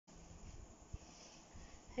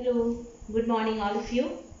Hello, good morning all of you.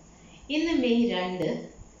 ഇന്ന് May 2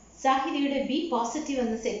 സാഹിതിയുടെ B positive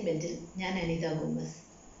എന്ന സെഗ്മെന്റിൽ ഞാൻ അനിത ഗോമസ്.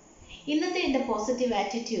 ഇന്നത്തെ എൻ്റെ പോസിറ്റീവ്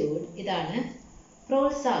ആറ്റിറ്റ്യൂഡ് ഇതാണ്: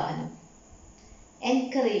 പ്രോത്സാഹനം,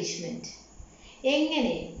 എൻകറേജ്മെൻറ്റ്.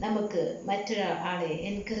 എങ്ങനെ നമുക്ക് മറ്റൊരാളെ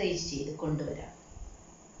എൻകറേജ് ചെയ്ത് കൊണ്ടുവരാം.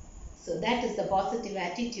 So that is the positive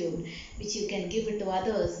attitude which you can give it to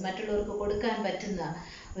others. മറ്റുള്ളവർക്ക് കൊടുക്കാൻ പറ്റുന്ന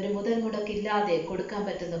ഒരു മുതൽ മുടക്കില്ലാതെ കൊടുക്കാൻ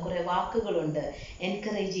പറ്റുന്ന കുറേ വാക്കുകളുണ്ട്,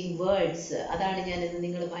 എൻകറേജിങ് വേർഡ്സ്. അതാണ് ഞാൻ ഇന്ന്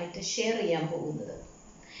നിങ്ങളുമായിട്ട് ഷെയർ ചെയ്യാൻ പോകുന്നത്.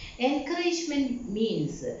 Encouragement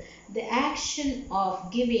means the action of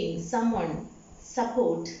giving someone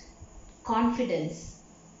support, confidence,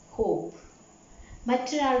 hope.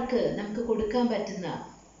 മറ്റൊരാൾക്ക് നമുക്ക് കൊടുക്കാൻ പറ്റുന്ന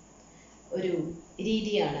ഒരു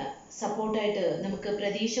രീതിയാണ്. സപ്പോർട്ടായിട്ട് നമുക്ക്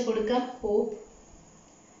പ്രതീക്ഷ കൊടുക്കാം, ഹോപ്പ്,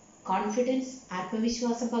 കോൺഫിഡൻസ്,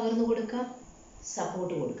 ആത്മവിശ്വാസം പകർന്നു കൊടുക്കാം,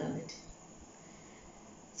 സപ്പോർട്ട് കൊടുക്കാൻ പറ്റും.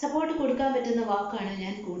 സപ്പോർട്ട് കൊടുക്കാൻ പറ്റുന്ന വാക്കാണ്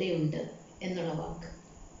ഞാൻ കൂടെയുണ്ട് എന്നുള്ള വാക്ക്.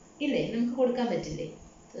 ഇല്ലേ, നമുക്ക് കൊടുക്കാൻ പറ്റില്ലേ?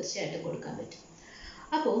 തീർച്ചയായിട്ടും കൊടുക്കാൻ പറ്റും.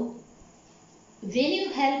 അപ്പോൾ when you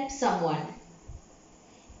help someone,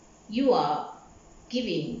 you are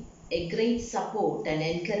giving a great support and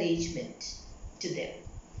encouragement to them.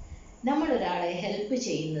 നമ്മൾ ഒരാളെ ഹെൽപ്പ്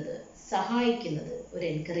ചെയ്യുന്നത്, സഹായിക്കുന്നത് ഒരു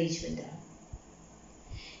എൻകറേജ്മെൻ്റ് ആണ്.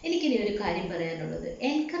 എനിക്കിനി ഒരു കാര്യം പറയാനുള്ളത്,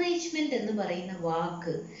 എൻകറേജ്മെൻറ്റ് എന്ന് പറയുന്ന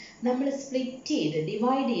വാക്ക് നമ്മൾ സ്പ്ലിറ്റ് ചെയ്ത്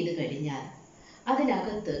ഡിവൈഡ് ചെയ്ത് കഴിഞ്ഞാൽ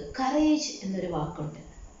അതിനകത്ത് കറേജ് എന്നൊരു വാക്കുണ്ട്.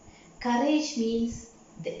 Courage means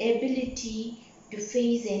the ability to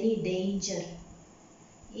face any danger.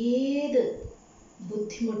 ഏത്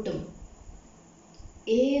ബുദ്ധിമുട്ടും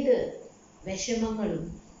ഏത് വിഷമങ്ങളും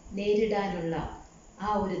നേരിടാനുള്ള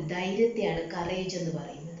ആ ഒരു ധൈര്യത്തെയാണ് കറേജ് എന്ന്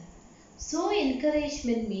പറയുന്നത്. So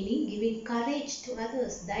encouragement meaning giving courage to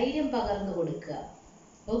others, ധൈര്യം പകർന്നു കൊടുക്കുക.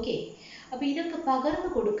 ഓക്കെ, അപ്പോൾ ഇതൊക്കെ പകർന്നു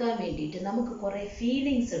കൊടുക്കാൻ വേണ്ടിയിട്ട് നമുക്ക് കുറേ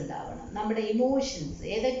ഫീലിങ്സ് ഉണ്ടാവണം. നമ്മുടെ ഇമോഷൻസ്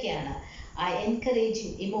ഏതൊക്കെയാണ്? ആ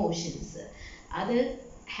എൻകറേജിങ് ഇമോഷൻസ്, അത്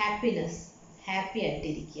ഹാപ്പിനെസ്, ഹാപ്പി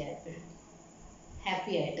ആയിട്ടിരിക്കുക, എപ്പോഴും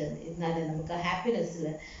ഹാപ്പി ആയിട്ട് ഇരുന്നാലേ നമുക്ക് ആ ഹാപ്പിനെസ്സിൽ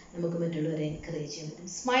നമുക്ക് മറ്റുള്ളവരെ എൻകറേജ് ചെയ്യാൻ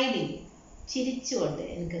പറ്റും. സ്മൈലിങ്, ചിരിച്ചുകൊണ്ട്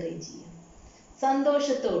എൻകറേജ് ചെയ്യാം.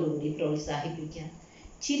 സന്തോഷത്തോടുകൂടി പ്രോത്സാഹിപ്പിക്കാം,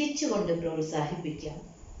 ചിരിച്ചുകൊണ്ട് പ്രോത്സാഹിപ്പിക്കാം,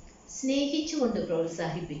 സ്നേഹിച്ചുകൊണ്ട്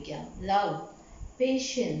പ്രോത്സാഹിപ്പിക്കാം. ലവ്,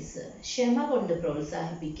 പേഷ്യൻസ്, ക്ഷമ കൊണ്ട്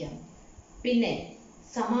പ്രോത്സാഹിപ്പിക്കാം. പിന്നെ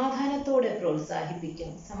സമാധാനത്തോടെ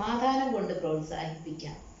പ്രോത്സാഹിപ്പിക്കാം, സമാധാനം കൊണ്ട്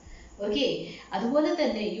പ്രോത്സാഹിപ്പിക്കാം. ഓക്കെ, അതുപോലെ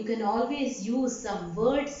തന്നെ you can always use some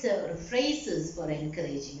words or phrases four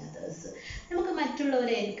encouraging others. നമുക്ക്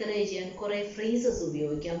മറ്റുള്ളവരെ എൻകറേജ് ചെയ്യാൻ കുറേ ഫ്രേസസ്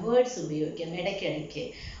ഉപയോഗിക്കാം, വേർഡ്സ് ഉപയോഗിക്കാം ഇടയ്ക്കിടയ്ക്ക്.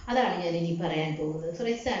 അതാണ് ഞാൻ ഇനി പറയാൻ പോകുന്നത്. For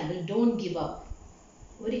example, don't give up,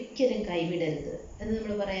 ഒരിക്കലും കൈവിടരുത് എന്ന്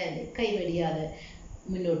നമ്മൾ പറയാല്ലേ, കൈവെടിയാതെ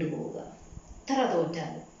മുന്നോട്ട് പോവുക, എത്ര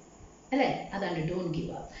തോറ്റാലും, അല്ലേ? അതാണ് don't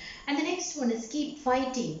give up. And the next one is keep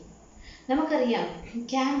fighting. നമുക്കറിയാം,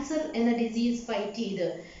 ക്യാൻസർ എന്ന ഡിസീസ് ഫൈറ്റ് ചെയ്ത്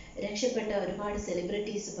രക്ഷപ്പെട്ട ഒരുപാട്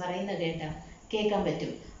സെലിബ്രിറ്റീസ് പറയുന്ന കേൾക്കാൻ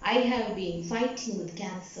പറ്റും, I have been fighting with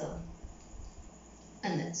cancer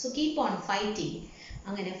എന്ന്. So keep on fighting.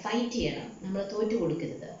 അങ്ങനെ ഫൈറ്റ് ചെയ്യണം, നമ്മൾ തോറ്റു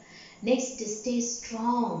കൊടുക്കരുത്. നെക്സ്റ്റ്, സ്റ്റേ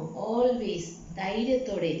സ്ട്രോങ്, ഓൾവേസ്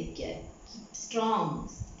ധൈര്യത്തോടെ ഇരിക്കുക, സ്ട്രോങ്,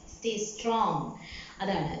 സ്റ്റേ സ്ട്രോങ്,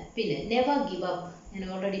 അതാണ്. പിന്നെ നെവർ ഗിവ് അപ്പ്, ഞാൻ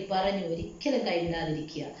ഓൾറെഡി പറഞ്ഞു, ഒരിക്കലും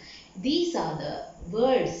കൈവിടാതിരിക്കുക. These are the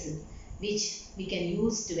words which we can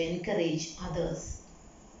use to encourage others.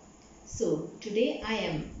 So today I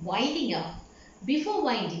am winding up. Before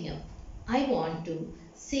winding up, I want to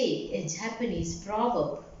say a Japanese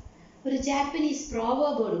proverb. ഒരു Japanese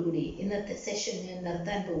പ്രോവർബോട് കൂടി ഇന്നത്തെ session ഞാൻ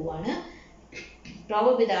നിർത്താൻ പോവുകയാണ്.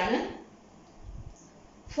 Proverb ഇതാണ്: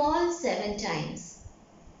 fall 7 times,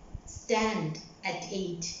 stand at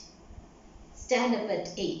 8. Stand up at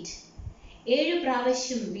 8. 7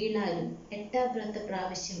 പ്രാവശ്യം വീണാലും 8ാമത്തെ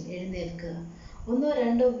പ്രാവശ്യം എഴുന്നേൽക്കുക. 1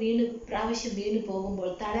 2 പ്രാവശ്യം വീണ് പോകുമ്പോൾ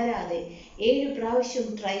തളരാതെ 7 പ്രാവശ്യം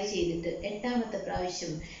ട്രൈ ചെയ്തിട്ട് 8ാമത്തെ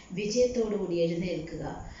പ്രാവശ്യം വിജയത്തോടുകൂടി എഴുന്നേൽക്കുക.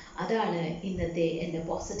 അതാണ് ഇന്നത്തെ എൻ്റെ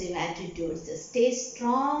positive attitudes. Stay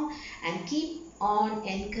strong and keep on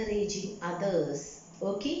encouraging others.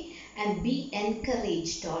 Okay, and B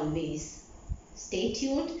encouraged always. Stay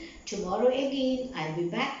tuned. Tomorrow again I'll be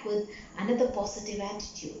back with another positive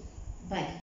attitude. Bye.